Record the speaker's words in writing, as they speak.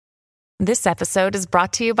This episode is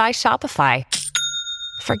brought to you by Shopify.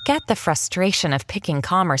 Forget the frustration of picking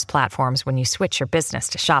commerce platforms when you switch your business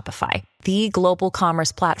to Shopify, the global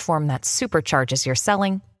commerce platform that supercharges your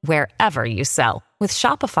selling wherever you sell. With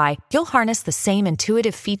Shopify, you'll harness the same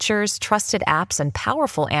intuitive features, trusted apps, and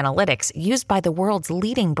powerful analytics used by the world's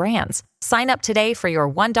leading brands. Sign up today for your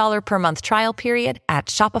 $1 per month trial period at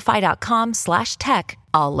shopify.com/tech,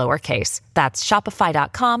 all lowercase. That's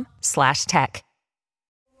shopify.com/tech.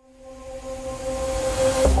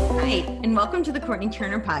 Hi, and welcome to the Courtney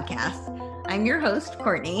Turner Podcast. I'm your host,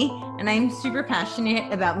 Courtney, and I'm super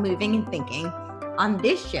passionate about moving and thinking. On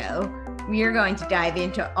this show, we are going to dive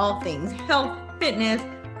into all things health, fitness,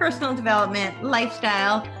 personal development,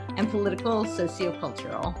 lifestyle, and political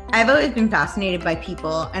sociocultural. I've always been fascinated by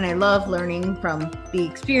people, and I love learning from the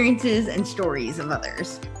experiences and stories of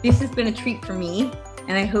others. This has been a treat for me,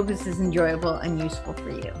 and I hope this is enjoyable and useful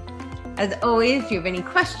for you. As always, if you have any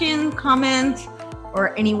questions, comments,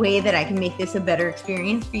 or any way that I can make this a better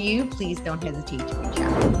experience for you, please don't hesitate to reach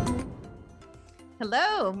out.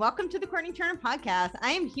 Hello, and welcome to the Courtney Turner Podcast.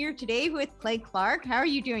 I am here today with Clay Clark. How are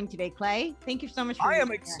you doing today, Clay? Thank you so much for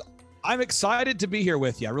I'm excited to be here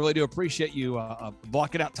with you. I really do appreciate you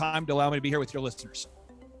blocking out time to allow me to be here with your listeners.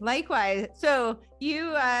 Likewise. So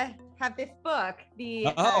you have this book,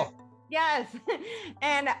 yes.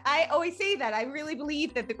 And I always say that I really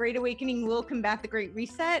believe that the Great Awakening will combat the Great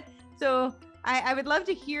Reset. So I would love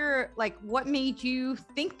to hear, like, what made you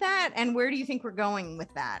think that, and where do you think we're going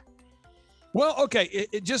with that? Well, okay.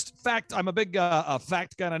 It just fact. I'm a big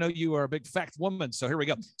fact guy. And I know you are a big fact woman. So here we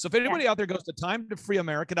go. So if anybody out there goes to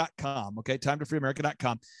timetofreeamerica.com, okay,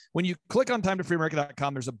 timetofreeamerica.com. When you click on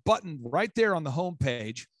timetofreeamerica.com, there's a button right there on the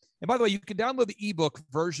homepage. And by the way, you can download the ebook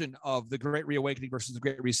version of The Great Reawakening versus The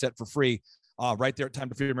Great Reset for free right there at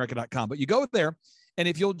timetofreeamerica.com. But you go there, and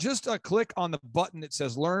if you'll just click on the button that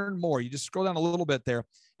says Learn More, you just scroll down a little bit there,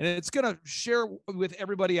 and it's going to share with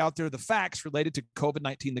everybody out there the facts related to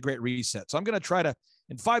COVID-19, the Great Reset. So I'm going to try to,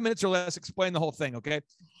 in 5 minutes or less, explain the whole thing, okay?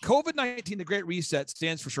 COVID-19, the Great Reset,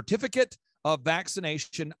 stands for Certificate of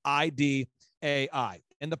Vaccination ID AI.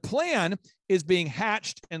 And the plan is being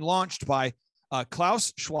hatched and launched by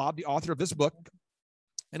Klaus Schwab, the author of this book.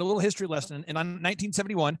 And a little history lesson. In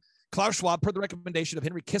 1971, Klaus Schwab, per the recommendation of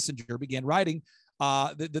Henry Kissinger, began writing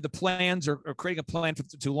the plans or creating a plan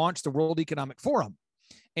to launch the World Economic Forum.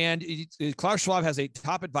 And Klaus Schwab has a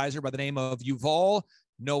top advisor by the name of Yuval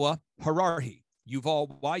Noah Harari.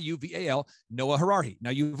 Yuval, Y-U-V-A-L, Noah Harari.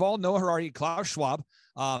 Now, Yuval Noah Harari, Klaus Schwab,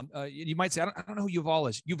 you might say, I don't know who Yuval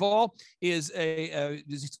is. Yuval is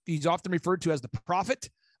he's often referred to as the prophet.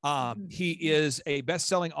 He is a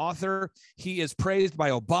best-selling author. He is praised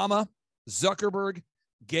by Obama, Zuckerberg,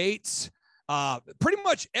 Gates, pretty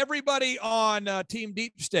much everybody on Team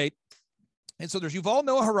Deep State. And so there's Yuval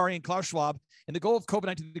Noah Harari and Klaus Schwab. And the goal of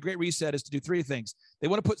COVID-19, the Great Reset, is to do three things. They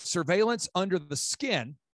want to put surveillance under the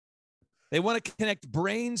skin. They want to connect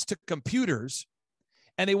brains to computers.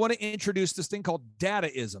 And they want to introduce this thing called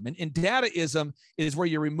dataism. And dataism is where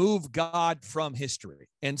you remove God from history.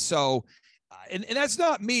 And so, and that's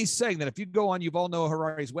not me saying that. If you go on Yuval Noah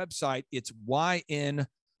Harari's website, it's Y-N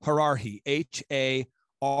Harari,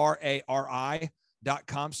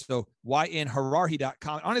 HARARI.com. So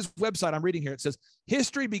YNHarari.com. On his website, I'm reading here, it says,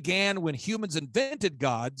 history began when humans invented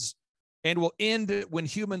gods and will end when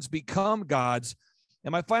humans become gods.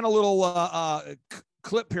 And my final little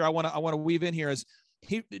clip here I want to weave in here is,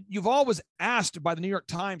 Yuval was asked by the New York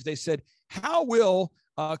Times, they said, how will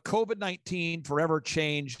COVID-19 forever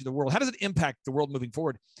change the world? How does it impact the world moving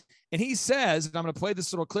forward? And he says, and I'm going to play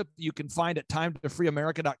this little clip that you can find at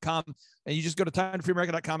timetofreeamerica.com. And you just go to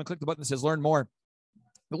timetofreeamerica.com and click the button that says Learn More.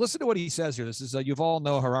 But listen to what he says here. This is Yuval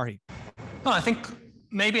Noah Harari. No, I think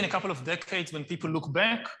maybe in a couple of decades, when people look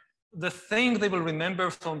back, the thing they will remember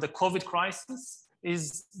from the COVID crisis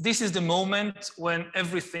is this is the moment when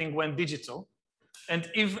everything went digital. And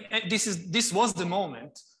if this was the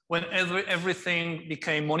moment when everything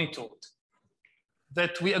became monitored,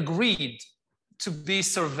 that we agreed to be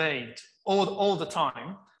surveyed all the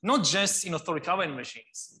time, not just in authoritarian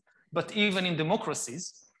regimes, but even in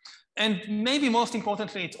democracies. And maybe most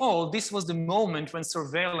importantly at all, this was the moment when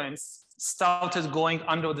surveillance started going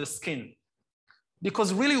under the skin.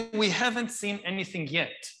 Because really, we haven't seen anything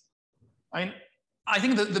yet. I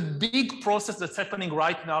think that the big process that's happening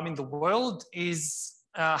right now in the world is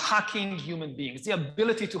hacking human beings, the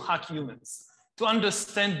ability to hack humans, to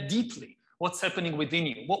understand deeply what's happening within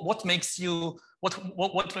you, what makes you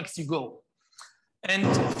go. And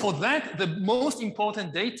for that, the most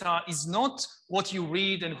important data is not what you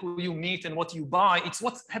read and who you meet and what you buy, it's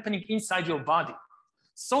what's happening inside your body.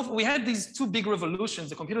 So we had these two big revolutions,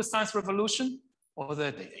 the computer science revolution, or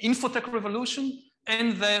the infotech revolution,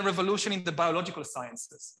 and the revolution in the biological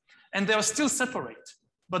sciences. And they are still separate,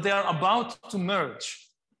 but they are about to merge.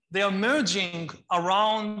 They are merging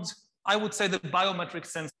around, I would say, the biometric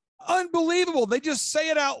sense. Unbelievable. They just say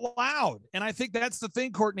it out loud. And I think that's the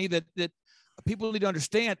thing, Courtney, that people need to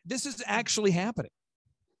understand. This is actually happening.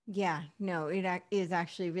 Yeah, no, it is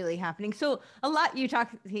actually really happening. So a lot, he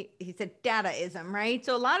said dataism, right?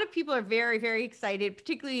 So a lot of people are very, very excited,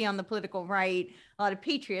 particularly on the political right, a lot of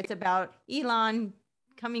patriots about Elon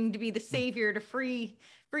coming to be the savior to free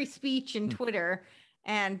speech and Twitter.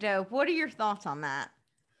 And what are your thoughts on that?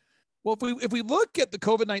 Well, if we look at the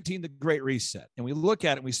COVID-19, the Great Reset, and we look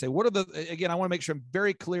at it and we say, again, I want to make sure I'm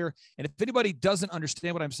very clear. And if anybody doesn't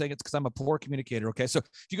understand what I'm saying, it's because I'm a poor communicator. Okay. So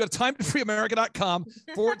if you go to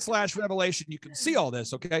timetofreeamerica.com/revelation, you can see all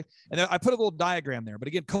this. Okay. And then I put a little diagram there. But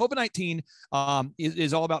again, COVID-19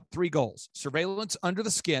 is all about three goals: surveillance under the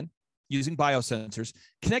skin using biosensors,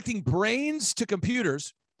 connecting brains to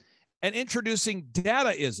computers, and introducing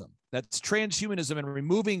dataism. That's transhumanism and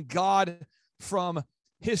removing God from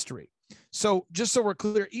history. So just so we're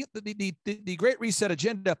clear, the Great Reset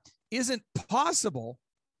agenda isn't possible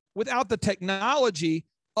without the technology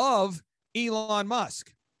of Elon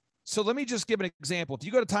Musk. So let me just give an example. If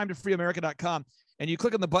you go to timetofreeamerica.com and you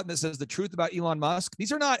click on the button that says the truth about Elon Musk,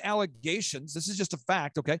 these are not allegations. This is just a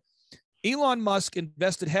fact, okay? Elon Musk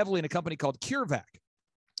invested heavily in a company called CureVac.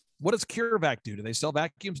 What does CureVac do? Do they sell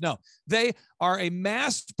vacuums? No. They are a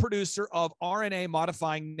mass producer of RNA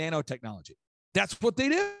modifying nanotechnology. That's what they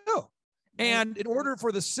do. And in order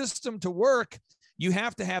for the system to work, you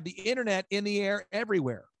have to have the internet in the air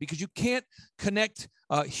everywhere, because you can't connect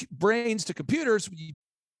brains to computers.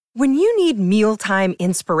 When you need mealtime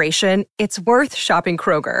inspiration, it's worth shopping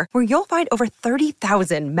Kroger, where you'll find over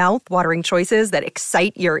 30,000 mouth-watering choices that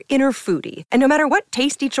excite your inner foodie. And no matter what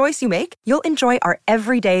tasty choice you make, you'll enjoy our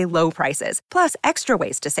everyday low prices, plus extra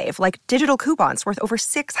ways to save, like digital coupons worth over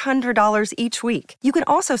 $600 each week. You can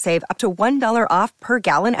also save up to $1 off per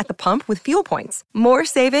gallon at the pump with fuel points. More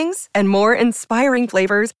savings and more inspiring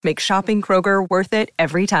flavors make shopping Kroger worth it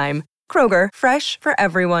every time. Kroger, fresh for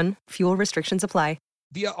everyone. Fuel restrictions apply.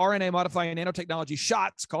 Via RNA modifying nanotechnology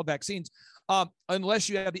shots called vaccines, unless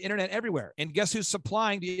you have the internet everywhere. And guess who's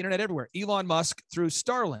supplying the internet everywhere? Elon Musk through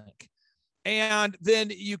Starlink. And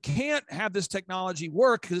then you can't have this technology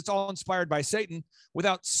work, because it's all inspired by Satan,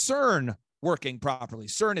 without CERN working properly.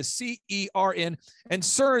 CERN is CERN, and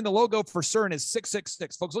CERN, the logo for CERN is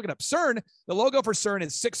 666. Folks, look it up. CERN, the logo for CERN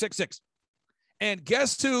is 666. And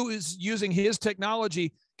guess who is using his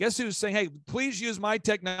technology? Guess who's saying, hey, please use my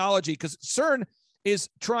technology? Because CERN is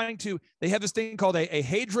they have this thing called a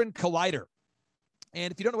Hadron Collider.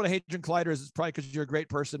 And if you don't know what a Hadron Collider is, it's probably because you're a great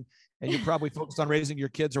person and you're probably focused on raising your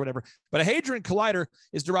kids or whatever. But a Hadron Collider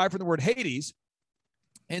is derived from the word Hades.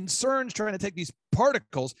 And CERN's trying to take these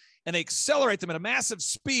particles and they accelerate them at a massive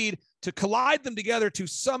speed to collide them together to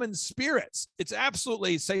summon spirits. It's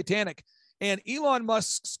absolutely satanic. And Elon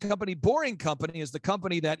Musk's company, Boring Company, is the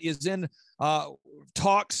company that is in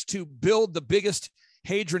talks to build the biggest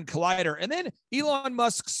Hadron Collider. And then Elon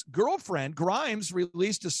Musk's girlfriend, Grimes,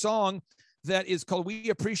 released a song that is called We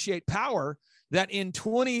Appreciate Power, that in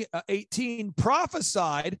 2018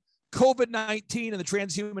 prophesied COVID-19 and the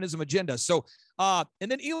transhumanism agenda. So, and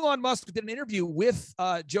then Elon Musk did an interview with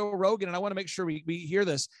Joe Rogan, and I want to make sure we hear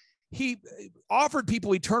this. He offered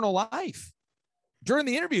people eternal life during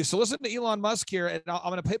the interview. So listen to Elon Musk here, and I'm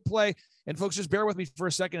going to hit play, and folks, just bear with me for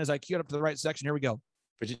a second as I queue it up to the right section. Here we go.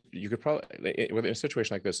 But you could probably, in a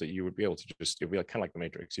situation like this, that you would be able to just, it'd be like, kind of like the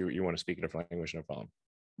Matrix. You want to speak a different language in a phone.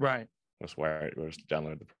 Right. That's why I just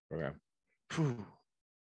downloaded the program. Whew.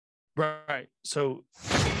 Right. So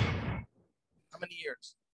how many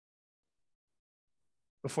years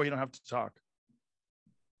before you don't have to talk?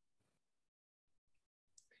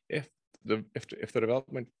 If the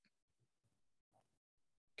development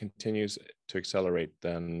continues to accelerate,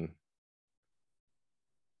 then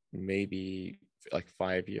maybe like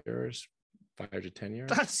 5 years, 5 to 10 years.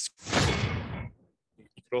 That's You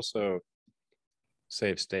could also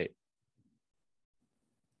save state.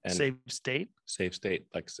 And save state? Save state,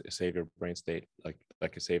 like save your brain state, like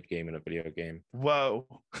a saved game in a video game. Whoa.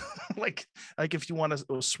 like if you want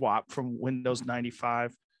to swap from Windows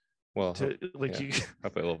 95 well, to like yeah, you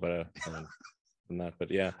probably a little better than that, but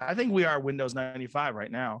yeah. I think we are Windows 95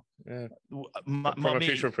 right now. Yeah. From a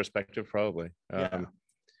future perspective, probably. Yeah.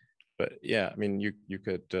 But yeah, I mean, you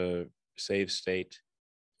could save state,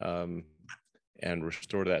 and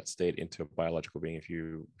restore that state into a biological being if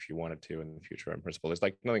you wanted to in the future. In principle, there's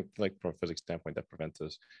like nothing like from a physics standpoint that prevents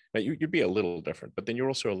us. Now you'd be a little different, but then you're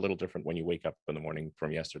also a little different when you wake up in the morning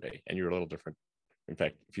from yesterday, and you're a little different. In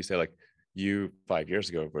fact, if you say like you 5 years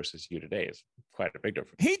ago versus you today, is quite a big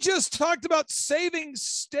difference. He just talked about saving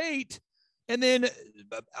state and then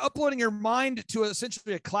uploading your mind to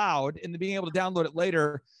essentially a cloud and being able to download it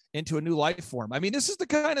later into a new life form. I mean, this is the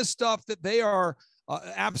kind of stuff that they are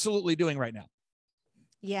absolutely doing right now.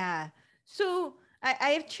 Yeah. So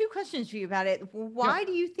I have two questions for you about it. Why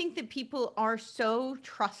do you think that people are so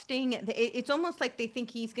trusting? It's almost like they think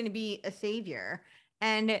he's going to be a savior.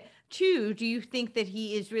 And two, do you think that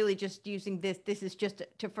he is really just using this? This is just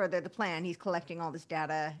to further the plan. He's collecting all this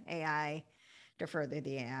data, AI, to further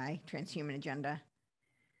the AI transhuman agenda.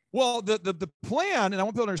 Well, the plan, and I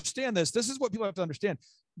want people to understand this. This is what people have to understand.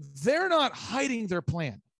 They're not hiding their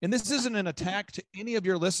plan. And this isn't an attack to any of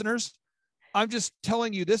your listeners. I'm just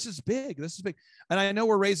telling you, this is big. This is big. And I know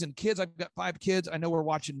we're raising kids. I've got 5 kids. I know we're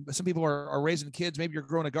watching. Some people are raising kids. Maybe you're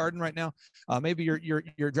growing a garden right now. Maybe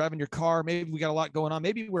you're driving your car. Maybe we got a lot going on.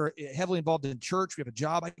 Maybe we're heavily involved in church. We have a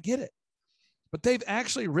job. I get it. But they've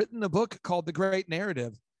actually written a book called The Great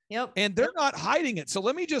Narrative. Yep. And they're not hiding it. So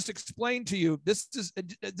let me just explain to you. This is.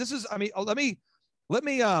 I mean, let me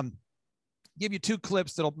give you 2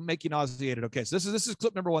 clips that'll make you nauseated. Okay. So this is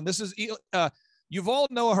clip number 1. This is Yuval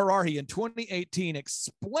Noah Harari in 2018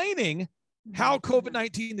 explaining how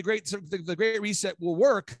COVID-19, the Great Reset, will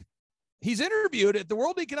work. He's interviewed at the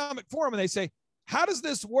World Economic Forum, and they say, "How does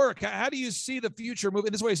this work? How do you see the future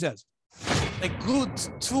moving?" This is what he says: a good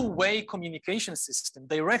two-way communication system,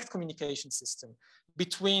 direct communication system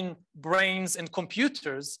between brains and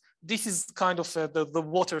computers. This is kind of the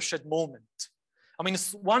watershed moment. I mean,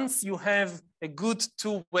 once you have a good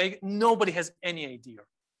two-way, nobody has any idea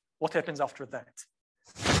what happens after that.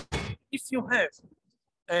 If you have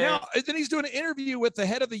now, then he's doing an interview with the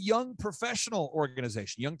head of the Young Professionals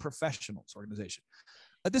organization.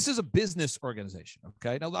 This is a business organization.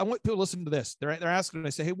 Okay. Now I want people to listen to this. They're asking,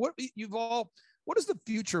 they say, "Hey, what does the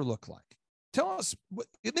future look like? Tell us."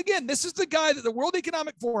 And again, this is the guy that the World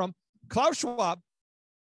Economic Forum, Klaus Schwab,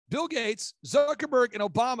 Bill Gates, Zuckerberg, and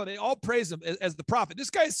Obama, they all praise him as the prophet. This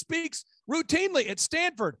guy speaks routinely at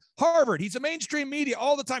Stanford, Harvard. He's a mainstream media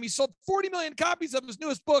all the time. He sold 40 million copies of his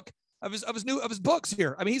newest book, of his books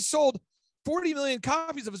here. I mean, he's sold 40 million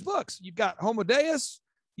copies of his books. You've got Homo Deus.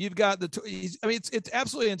 You've got it's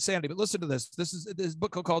absolutely insanity. But listen to this. This is his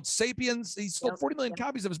book called Sapiens. He sold 40 million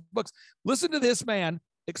copies of his books. Listen to this man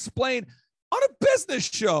explain on a business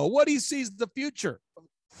show what he sees the future.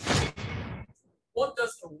 What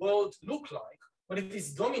does a world look like when it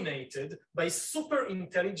is dominated by super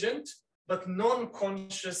intelligent but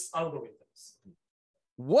non-conscious algorithms?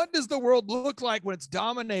 What does the world look like when it's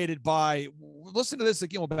dominated by, listen to this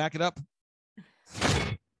again, we'll back it up.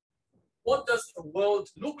 What does a world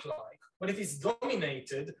look like when it is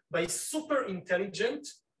dominated by super intelligent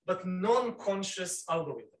but non-conscious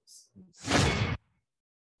algorithms?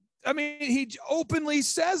 I mean, he openly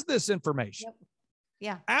says this information. Yep.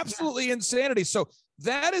 Yeah. Absolutely insanity. So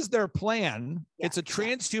that is their plan. Yeah. It's a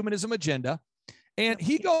transhumanism agenda. And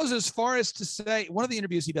he goes as far as to say, one of the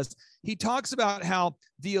interviews he does, he talks about how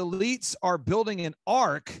the elites are building an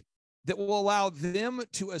ark that will allow them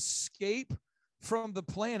to escape from the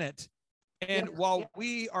planet. And while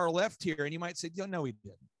we are left here, and you might say, no, he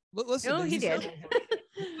didn't. Listen, no, he did.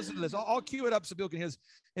 Listen to this. I'll cue it up so people can hear this.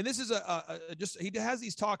 And this is he has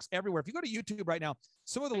these talks everywhere. If you go to YouTube right now,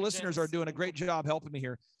 some of the listeners are doing a great job helping me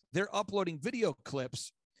here. They're uploading video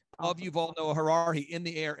clips of Yuval Noah Harari in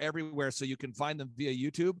the air everywhere, so you can find them via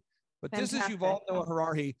YouTube. But Fantastic. This is Yuval Noah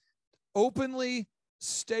Harari openly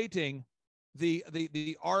stating the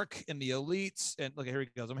arc and the elites. And look, here he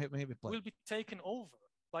goes. Maybe play. Will be taken over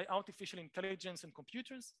by artificial intelligence and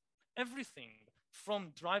computers. Everything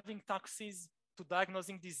from driving taxis to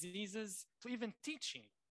diagnosing diseases to even teaching.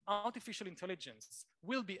 Artificial intelligence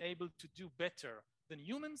will be able to do better than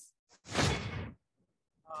humans.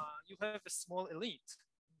 You have a small elite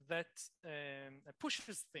that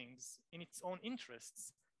pushes things in its own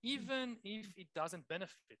interests, even if it doesn't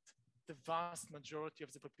benefit the vast majority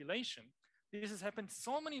of the population. This has happened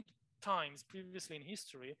so many times previously in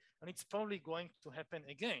history, and it's probably going to happen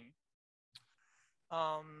again.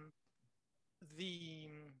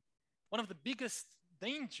 One of the biggest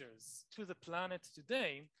dangers to the planet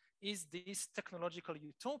today is this technological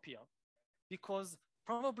utopia, because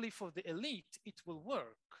probably for the elite, it will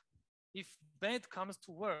work. If bad comes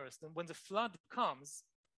to worse, then when the flood comes,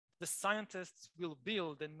 the scientists will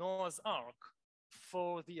build a Noah's Ark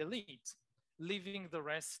for the elite. leaving the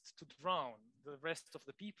rest to drown, the rest of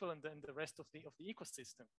the people and then the rest of the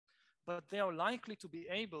ecosystem. But they are likely to be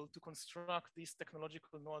able to construct this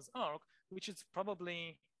technological Noah's Ark, which is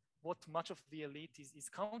probably what much of the elite is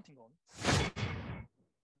counting on.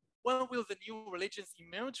 Where will the new religions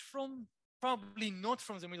emerge from? Probably not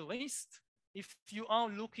from the Middle East. If you are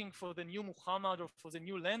looking for the new Muhammad or for the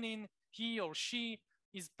new Lenin, he or she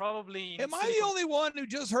is probably... Am I the only one who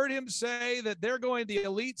just heard him say that the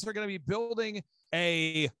elites are going to be building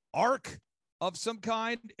a ark of some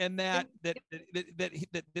kind, and that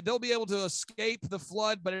they'll be able to escape the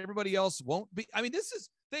flood, but everybody else won't be? I mean,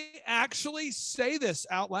 they actually say this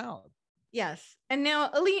out loud. Yes. And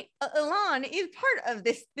now Elon is part of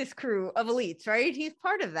this crew of elites, right? He's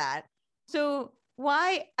part of that. So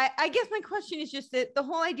why, I guess my question is just that the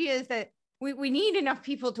whole idea is that we need enough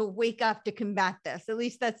people to wake up to combat this. At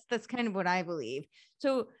least that's kind of what I believe.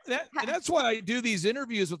 So that's why I do these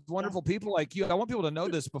interviews with wonderful people like you. I want people to know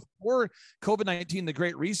this. Before COVID-19, the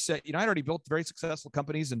Great Reset, I'd already built very successful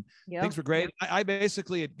companies and things were great. I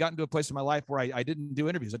basically had gotten to a place in my life where I didn't do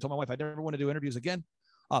interviews. I told my wife I never want to do interviews again.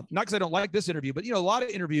 Not because I don't like this interview, but a lot of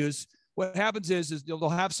interviews, what happens is they'll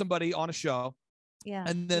have somebody on a show. Yeah.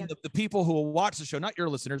 And then the people who will watch the show, not your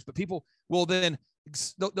listeners, but people will then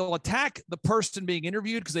they'll attack the person being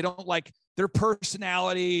interviewed because they don't like their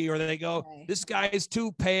personality, or they go, this guy is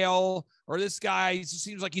too pale, or this guy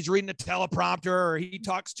seems like he's reading a teleprompter, or he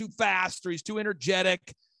talks too fast, or he's too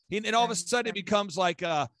energetic. And all of a sudden it becomes like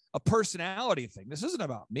a personality thing. This isn't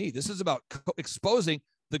about me. This is about exposing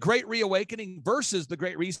the Great Reawakening versus the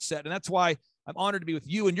Great Reset. And that's why I'm honored to be with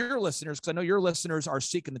you and your listeners, because I know your listeners are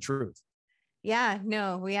seeking the truth. Yeah,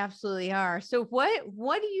 no, we absolutely are. So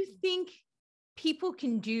what do you think people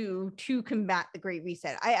can do to combat the Great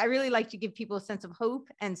Reset? I really like to give people a sense of hope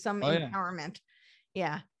and some empowerment.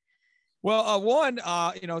 Yeah. Well, one,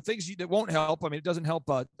 things that won't help. I mean, it doesn't help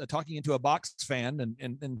talking into a box fan and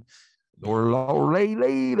I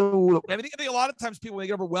think a lot of times people, when they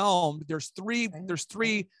get overwhelmed, there's three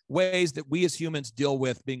ways that we as humans deal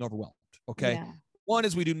with being overwhelmed. Okay. Yeah. One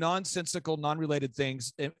is we do nonsensical, non-related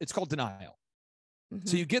things. It's called denial. Mm-hmm.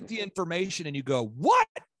 So you get the information and you go, what?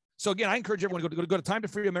 So again, I encourage everyone to go to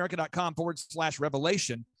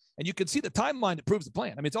timetofreeamerica.com/revelation, and you can see the timeline that proves the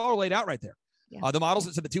plan. I mean, it's all laid out right there. Yeah. The models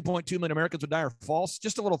that said the 2.2 million Americans would die are false.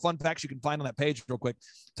 Just a little fun facts you can find on that page real quick.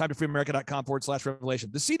 timetofreeamerica.com/revelation.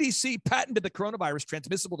 The CDC patented the coronavirus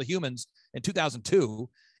transmissible to humans in 2002.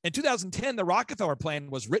 In 2010, the Rockefeller plan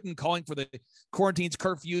was written calling for the quarantines,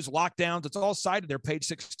 curfews, lockdowns. It's all cited there, page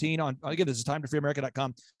 16 on, again, this is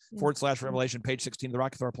timetofreeamerica.com/revelation, page 16 of the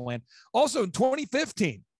Rockefeller plan. Also in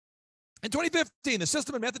 2015, the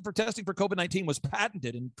system and method for testing for COVID-19 was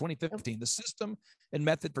patented in 2015. The system and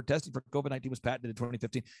method for testing for COVID-19 was patented in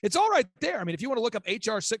 2015. It's all right there. I mean, if you want to look up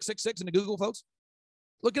HR 666 into Google, folks,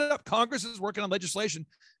 look it up. Congress is working on legislation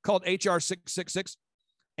called HR 666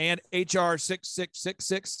 and HR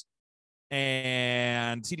 6666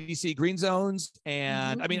 and CDC green zones.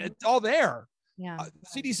 And I mean, it's all there. Yeah.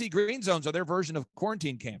 CDC green zones are their version of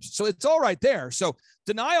quarantine camps. So it's all right there. So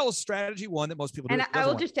denial is strategy one that most people do. And I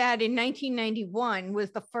will just add, in 1991 was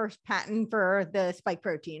the first patent for the spike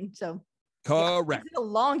protein. So correct. It's a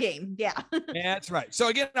long game. Yeah. That's right. So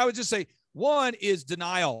again, I would just say one is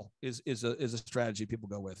denial is a strategy people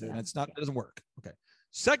go with. And it doesn't work. Okay.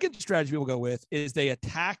 Second strategy people go with is they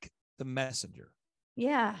attack the messenger.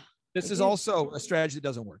 Yeah. This is also a strategy that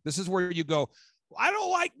doesn't work. This is where you go, I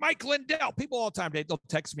don't like Mike Lindell. People all the time, they'll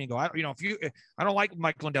text me and go, I don't like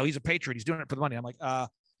Mike Lindell. He's a patriot. He's doing it for the money. I'm like,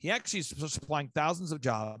 he actually is supplying thousands of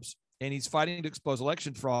jobs, and he's fighting to expose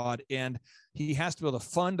election fraud, and he has to be able to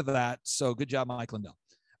fund that. So good job, Mike Lindell.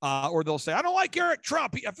 Or they'll say, I don't like Eric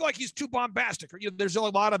Trump. I feel like he's too bombastic. Or, there's a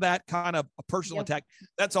lot of that kind of a personal attack.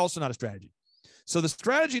 That's also not a strategy. So the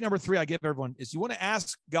strategy number 3 I give everyone is you want to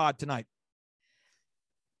ask God tonight,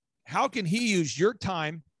 how can he use your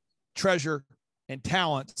time, treasure, and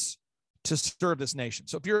talents to serve this nation?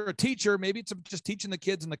 So if you're a teacher, maybe it's just teaching the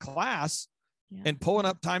kids in the class and pulling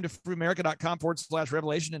up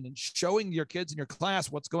timetofreeamerica.com/revelation and then showing your kids in your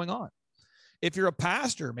class what's going on. If you're a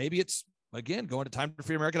pastor, maybe it's, again, going to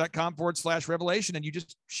timetofreeamerica.com/revelation and you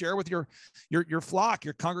just share with your flock,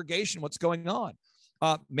 your congregation, what's going on.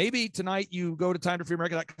 Maybe tonight you go to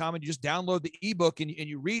timetofreeamerica.com and you just download the ebook and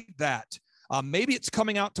you read that. Maybe it's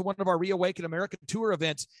coming out to one of our Reawaken America tour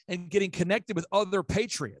events and getting connected with other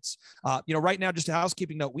patriots. Right now, just a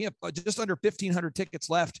housekeeping note, we have just under 1,500 tickets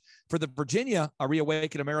left for the Virginia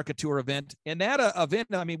Reawaken America tour event. And that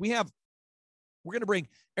event, I mean, we're going to bring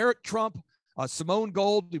Eric Trump, Simone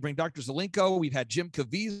Gold. We bring Dr. Zelenko. We've had Jim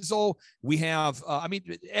Caviezel. We have,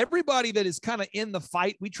 everybody that is kind of in the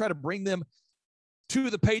fight. We try to bring them to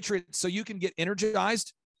the Patriots so you can get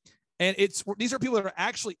energized. And these are people that are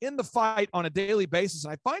actually in the fight on a daily basis.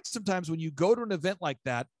 And I find sometimes when you go to an event like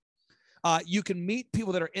that, you can meet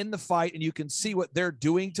people that are in the fight and you can see what they're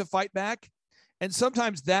doing to fight back. And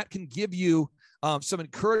sometimes that can give you some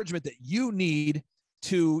encouragement that you need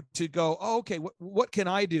to go, oh, okay, what can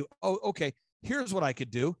I do? Oh, okay, here's what I could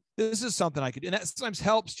do. This is something I could do. And that sometimes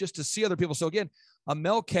helps just to see other people. So again,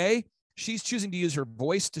 Mel K, she's choosing to use her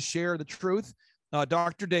voice to share the truth.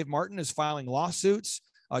 Dr. Dave Martin is filing lawsuits.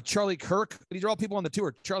 Charlie Kirk, these are all people on the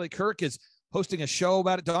tour. Charlie Kirk is hosting a show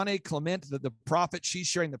about it. Donna Clement, the prophet, she's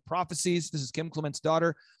sharing the prophecies. This is Kim Clement's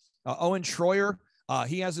daughter. Owen Schroyer,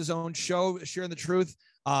 he has his own show, Sharing the Truth.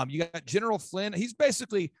 You got General Flynn. He's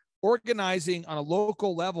basically organizing on a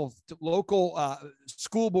local level, local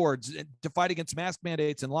school boards to fight against mask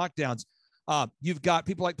mandates and lockdowns. You've got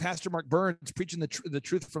people like Pastor Mark Burns preaching the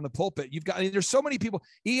truth from the pulpit. There's so many people.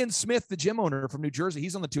 Ian Smith, the gym owner from New Jersey,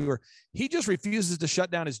 he's on the tour. He just refuses to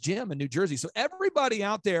shut down his gym in New Jersey. So everybody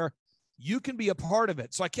out there, you can be a part of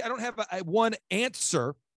it. So I don't have one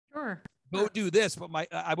answer. Sure. Go do this. But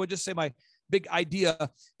I would just say my big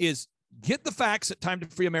idea is get the facts at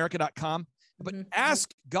timetofreeamerica.com, but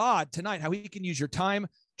ask God tonight how he can use your time,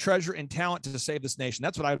 treasure, and talent to save this nation.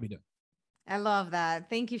 That's what I would be doing. I love that.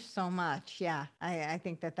 Thank you so much. Yeah, I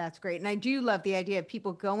think that's great. And I do love the idea of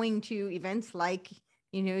people going to events like,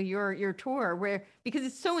 your tour because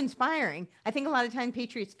it's so inspiring. I think a lot of times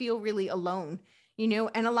Patriots feel really alone,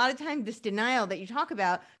 and a lot of times this denial that you talk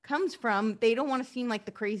about comes from, they don't want to seem like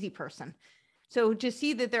the crazy person. So to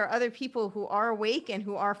see that there are other people who are awake and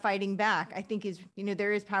who are fighting back, I think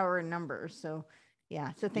there is power in numbers. So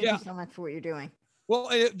yeah. So thank you so much for what you're doing. Well,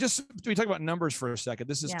 just we talk about numbers for a second.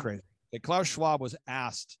 This is crazy. Klaus Schwab was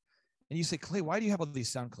asked, and you say, Clay, why do you have all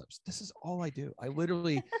these sound clips? This is all I do.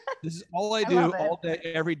 This is all I do all day,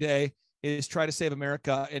 every day is try to save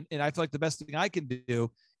America. And I feel like the best thing I can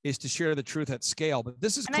do is to share the truth at scale. But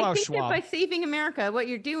this is Klaus Schwab. That by saving America, what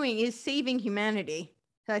you're doing is saving humanity.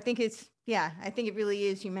 So I think it really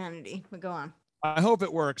is humanity. But go on. I hope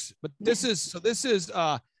it works. But this is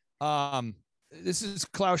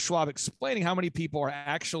Klaus Schwab explaining how many people are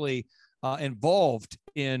actually involved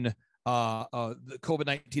in the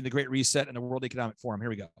COVID-19, the Great Reset, and the World Economic Forum. Here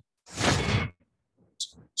we go.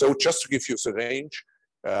 So just to give you the range,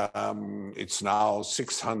 it's now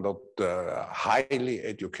 600 highly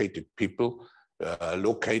educated people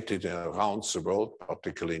located around the world,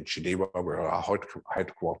 particularly in Geneva, where our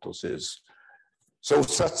headquarters is. So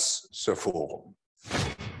that's the forum.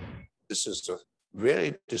 This is a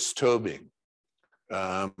very disturbing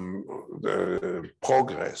the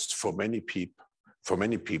progress for many people,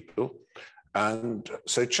 and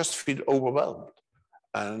they just feel overwhelmed.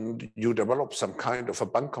 And you develop some kind of a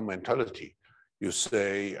bunker mentality. You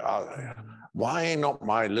say, why not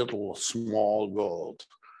my little small world?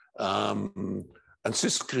 And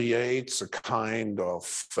this creates a kind of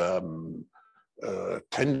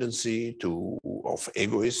tendency of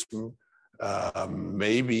egoism,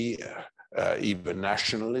 maybe even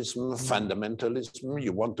nationalism, fundamentalism.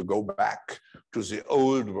 You want to go back to the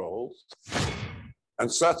old world. And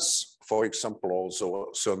that's, for example,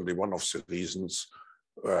 also certainly one of the reasons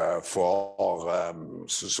for the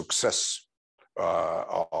success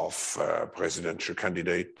of presidential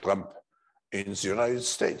candidate Trump in the United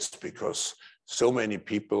States, because so many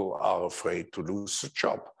people are afraid to lose the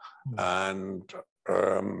job. And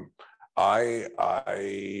I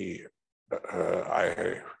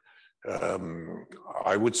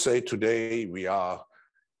would say today we are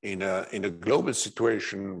in a global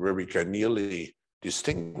situation where we can nearly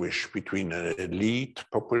distinguish between an elite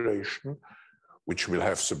population, which will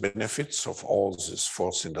have the benefits of all this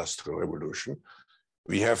fourth industrial revolution.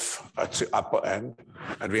 We have at the upper end,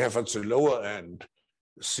 and we have at the lower end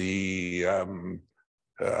the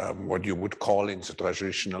what you would call in the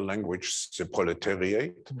traditional language the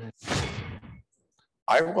proletariat.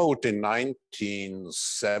 I wrote in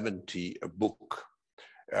 1970 a book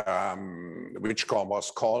which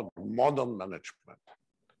was called Modern Management.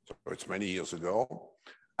 So it's many years ago.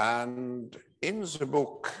 And in the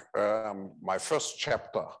book, my first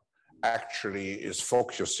chapter actually is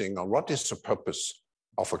focusing on what is the purpose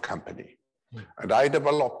of a company. And I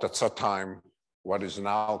developed at that time what is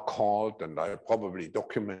now called, and I probably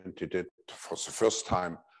documented it for the first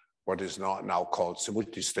time, what is now called the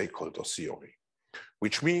multi-stakeholder theory,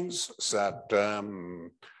 which means that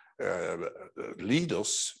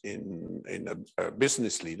leaders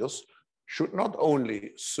business leaders should not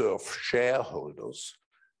only serve shareholders,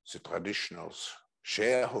 the traditional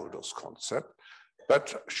shareholders concept,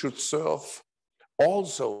 but should serve all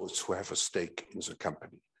those who have a stake in the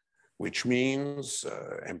company, which means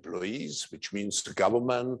employees, which means the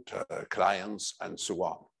government, clients, and so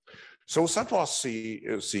on. So that was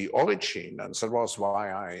the origin, and that was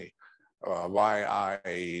why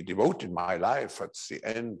I devoted my life at the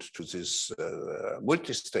end to this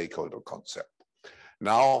multi-stakeholder concept.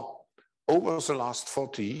 Now, over the last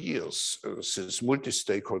 40 years, this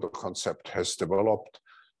multi-stakeholder concept has developed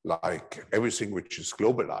like everything which is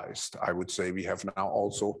globalized. I would say we have now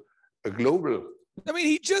also a global. I mean,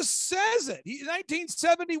 he just says it. In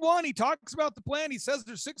 1971, he talks about the plan. He says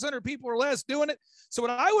there's 600 people or less doing it. So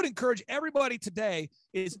what I would encourage everybody today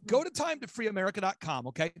is go to timetofreeamerica.com,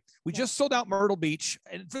 okay? We just sold out Myrtle Beach.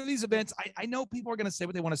 And for these events, I know people are going to say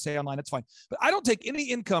what they want to say online. It's fine. But I don't take any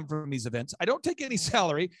income from these events. I don't take any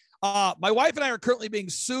salary. My wife and I are currently being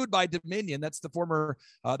sued by Dominion. That's the former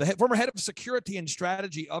head of security and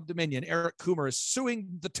strategy of Dominion. Eric Coomer is suing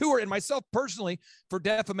the tour and myself personally for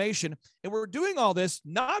defamation. And we're doing all this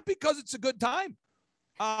not because it's a good time.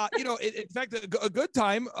 In fact, a good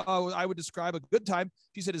time, I would describe a good time.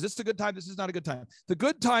 If you said, is this a good time? This is not a good time. The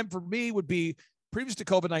good time for me would be previous to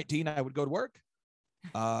COVID-19, I would go to work,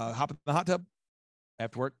 hop in the hot tub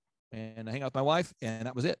after work and hang out with my wife. And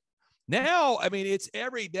that was it. Now, I mean, it's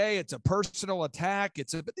every day. It's a personal attack.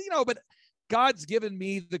 But God's given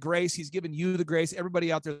me the grace. He's given you the grace,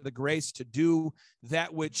 everybody out there, the grace to do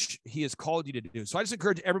that which he has called you to do. So I just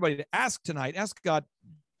encourage everybody to ask God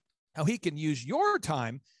how he can use your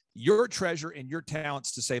time, your treasure, and your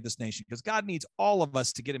talents to save this nation, because God needs all of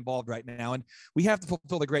us to get involved right now. And we have to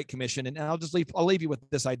fulfill the Great Commission. And I'll leave you with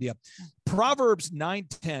this idea. Proverbs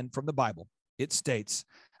 9:10 from the Bible, it states,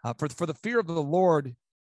 for the fear of the Lord,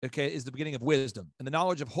 okay, is the beginning of wisdom, and the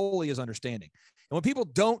knowledge of holy is understanding. And when people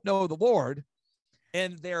don't know the Lord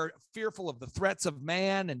and they're fearful of the threats of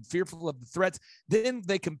man and fearful of the threats, then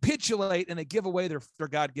they capitulate and they give away their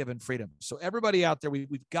God-given freedom. So everybody out there,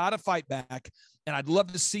 we've got to fight back. And I'd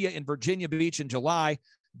love to see you in Virginia Beach in July.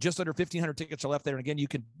 Just under 1,500 tickets are left there. And again, you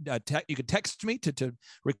can text me to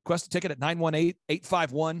request a ticket at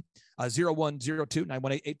 918-851-0102,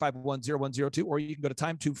 918-851-0102, or you can go to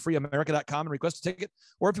timetofreeamerica.com and request a ticket.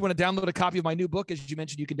 Or if you want to download a copy of my new book, as you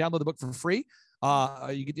mentioned, you can download the book for free.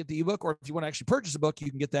 You can get the ebook, or if you want to actually purchase a book, you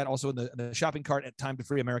can get that also in the shopping cart at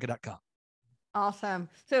timetofreeamerica.com. Awesome.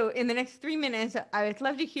 So in the next 3 minutes, I would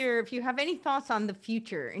love to hear if you have any thoughts on the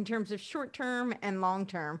future in terms of short-term and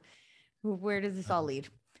long-term. Where does this all lead?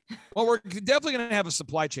 Well, we're definitely going to have a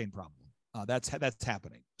supply chain problem. That's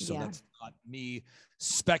happening. So that's not me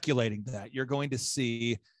speculating that. You're going to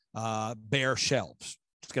see bare shelves.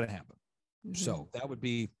 It's going to happen. Mm-hmm. So that would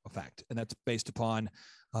be a fact. And that's based upon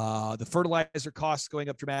the fertilizer costs going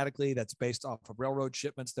up dramatically. That's based off of railroad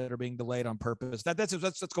shipments that are being delayed on purpose. That's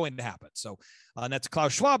going to happen. So and that's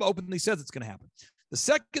Klaus Schwab openly says it's going to happen. The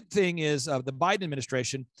second thing is the Biden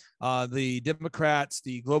administration, the Democrats,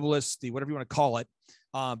 the globalists, the whatever you want to call it,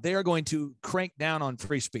 they are going to crank down on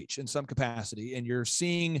free speech in some capacity. And you're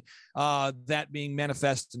seeing that being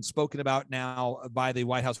manifest and spoken about now by the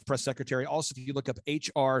White House press secretary. Also, if you look up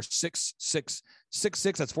HR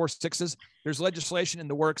 6666, that's 4 sixes, there's legislation in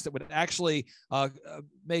the works that would actually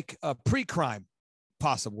make a pre-crime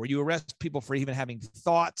possible, where you arrest people for even having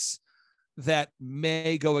thoughts that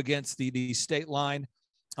may go against the state line.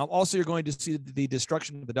 Also, you're going to see the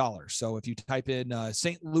destruction of the dollar. So if you type in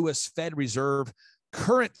St. Louis Fed Reserve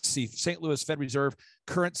currency, St. Louis Fed Reserve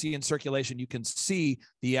currency in circulation, you can see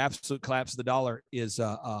the absolute collapse of the dollar is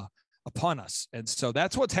upon us. And so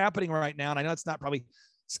that's what's happening right now. And I know it's not probably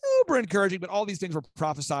super encouraging, but all these things were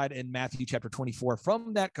prophesied in Matthew chapter 24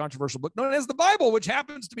 from that controversial book known as the Bible, which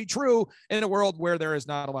happens to be true in a world where there is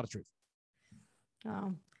not a lot of truth.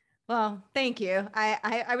 Oh. Well, thank you.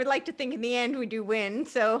 I would like to think in the end we do win.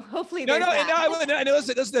 So hopefully no,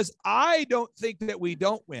 listen, I don't think that we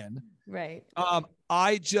don't win. Right.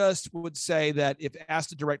 I just would say that if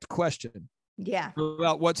asked a direct question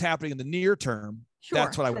about what's happening in the near term,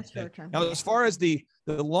 that's what I would say. Now, as far as the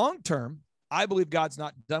long term, I believe God's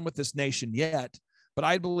not done with this nation yet, but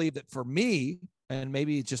I believe that for me, and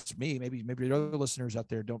maybe it's just me, maybe other listeners out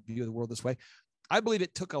there don't view the world this way, I believe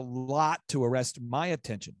it took a lot to arrest my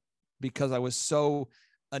attention, because I was so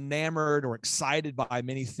enamored or excited by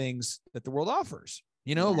many things that the world offers,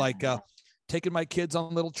 like taking my kids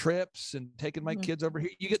on little trips and taking my kids over here.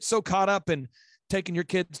 You get so caught up in taking your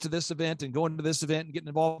kids to this event and going to this event and getting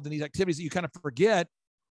involved in these activities that you kind of forget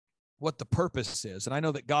what the purpose is. And I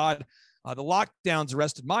know that God, the lockdowns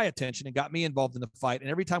arrested my attention and got me involved in the fight. And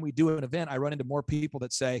every time we do an event, I run into more people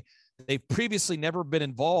that say they've previously never been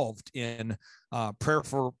involved in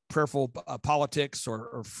prayerful politics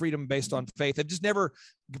or freedom based on faith. They've just never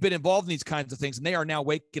been involved in these kinds of things. And they are now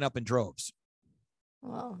waking up in droves.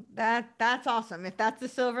 Well, that's awesome. If that's the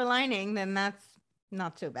silver lining, then that's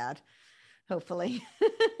not so bad. Hopefully.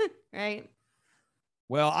 Right.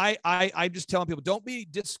 Well, I'm just telling people, don't be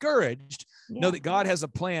discouraged. Yeah. Know that God has a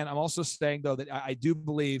plan. I'm also saying, though, that I do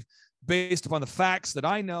believe, based upon the facts that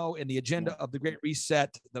I know and the agenda of the Great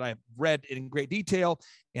Reset that I've read in great detail,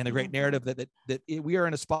 and the great narrative that we are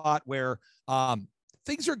in a spot where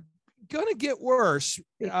things are going to get worse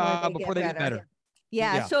before they get better.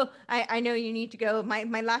 Yeah. So I know you need to go. My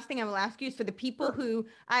last thing I will ask you is for the people who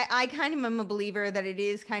I kind of am a believer that it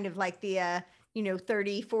is kind of like the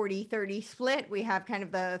 30, 40, 30 split. We have kind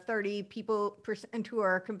of the 30% people who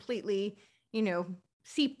are completely,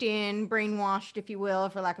 seeped in, brainwashed, if you will,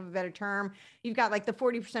 for lack of a better term. You've got like the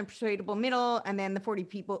 40% persuadable middle, and then the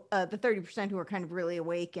 30% who are kind of really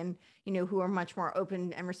awake and, who are much more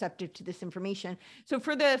open and receptive to this information. So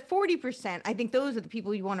for the 40%, I think those are the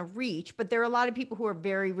people you want to reach, but there are a lot of people who are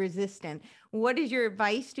very resistant. What is your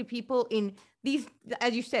advice to people in these,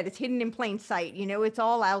 as you said, it's hidden in plain sight, it's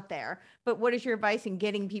all out there, but what is your advice in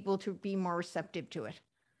getting people to be more receptive to it?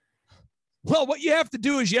 Well, what you have to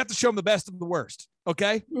do is you have to show them the best of the worst.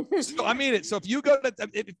 Okay. So I mean it. So if you go to,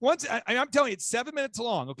 I'm telling you, it's 7 minutes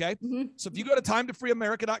long. Okay. So if you go to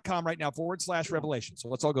timetofreeamerica.com right now /revelation. So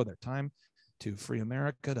let's all go there.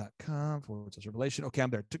 Timetofreeamerica.com /revelation. Okay. I'm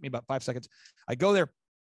there. It took me about 5 seconds. I go there.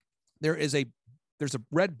 There's a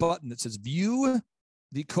red button that says view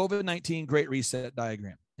the COVID-19 Great Reset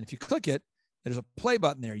diagram. And if you click it, there's a play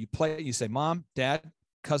button there. You play it. You say, Mom, Dad,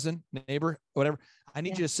 cousin, neighbor, whatever. I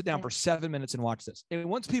need you to sit down for 7 minutes and watch this. And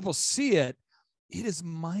once people see it, it is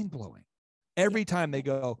mind-blowing. Every time they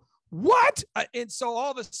go, what? And so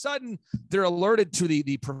all of a sudden, they're alerted to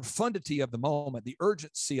the profundity of the moment, the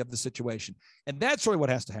urgency of the situation. And that's really what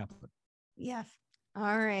has to happen. Yes.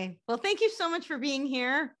 All right. Well, thank you so much for being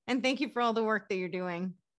here. And thank you for all the work that you're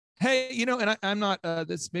doing. Hey, and I'm not,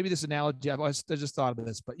 this analogy, I just thought of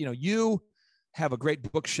this, but, you have a great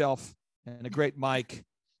bookshelf and a great mic,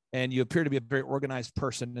 and you appear to be a very organized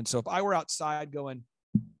person. And so if I were outside going,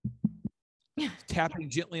 tapping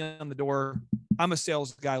gently on the door, I'm a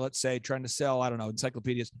sales guy, let's say, trying to sell, I don't know,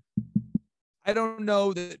 encyclopedias. I don't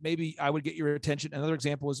know that maybe I would get your attention. Another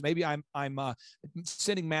example is maybe I'm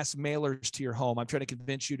sending mass mailers to your home. I'm trying to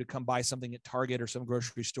convince you to come buy something at Target or some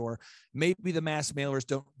grocery store. Maybe the mass mailers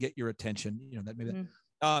don't get your attention.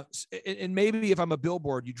 And maybe if I'm a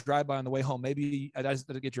billboard, you drive by on the way home, maybe I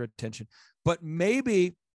doesn't get your attention. But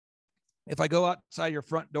maybe if I go outside your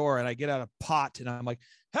front door and I get out a pot and I'm like,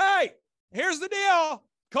 hey, here's the deal.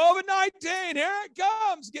 COVID-19, here it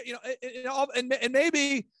comes. And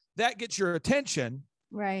maybe that gets your attention.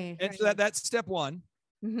 Right. And so that's step one.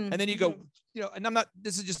 Mm-hmm. And then you go, and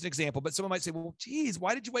this is just an example, but someone might say, well, geez,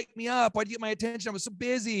 why did you wake me up? Why did you get my attention? I was so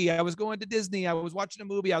busy. I was going to Disney. I was watching a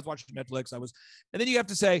movie. I was watching Netflix. And then you have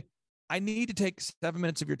to say, I need to take 7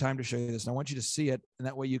 minutes of your time to show you this. And I want you to see it. And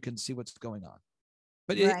that way you can see what's going on.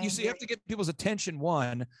 But you have to get people's attention,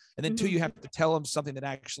 one, and then two, you have to tell them something that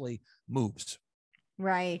actually moves.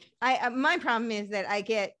 Right. My problem is that I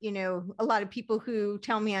get, a lot of people who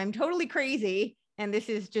tell me I'm totally crazy and this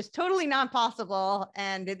is just totally not possible.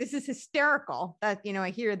 And this is hysterical that, I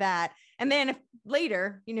hear that. And then if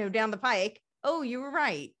later, down the pike, oh, you were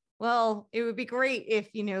right. Well, it would be great if,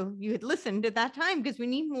 you had listened at that time because we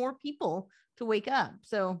need more people to wake up.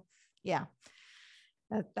 So yeah.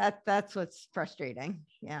 That's what's frustrating.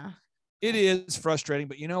 Yeah. It is frustrating,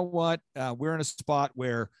 but you know what? We're in a spot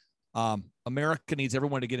where America needs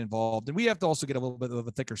everyone to get involved. And we have to also get a little bit of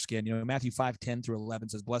a thicker skin. Matthew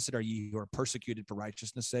 5:10-11 says, blessed are ye who are persecuted for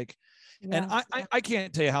righteousness' sake. Yeah. And I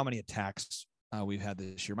can't tell you how many attacks we've had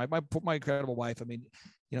this year. My incredible wife, I mean,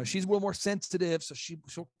 she's a little more sensitive. So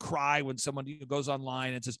she'll cry when someone goes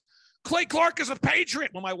online and says, Clay Clark is a patriot.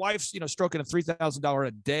 When my wife's, stroking a $3,000 a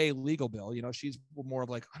day legal bill, she's more of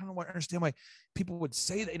like, I don't know. I understand why people would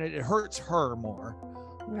say that. It hurts her more.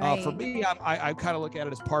 Right. For me, I kind of look at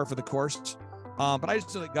it as par for the course. But I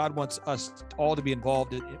just feel like God wants us all to be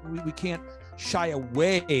involved. We can't shy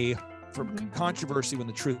away from controversy when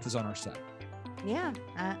the truth is on our side. Yeah,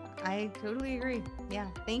 I totally agree. Yeah,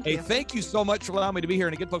 thank you. Hey, thank you so much for allowing me to be here.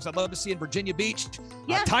 And again, folks, I'd love to see you in Virginia Beach.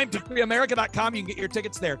 Yeah. Timetofreeamerica.com. You can get your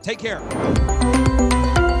tickets there. Take care.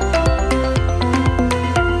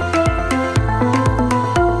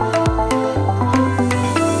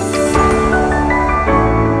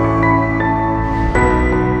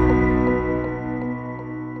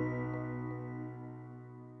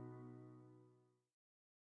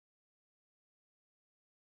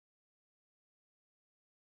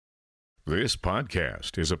 This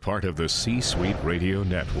podcast is a part of the C-Suite Radio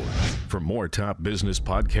Network. For more top business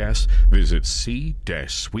podcasts, visit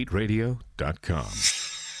c-suiteradio.com.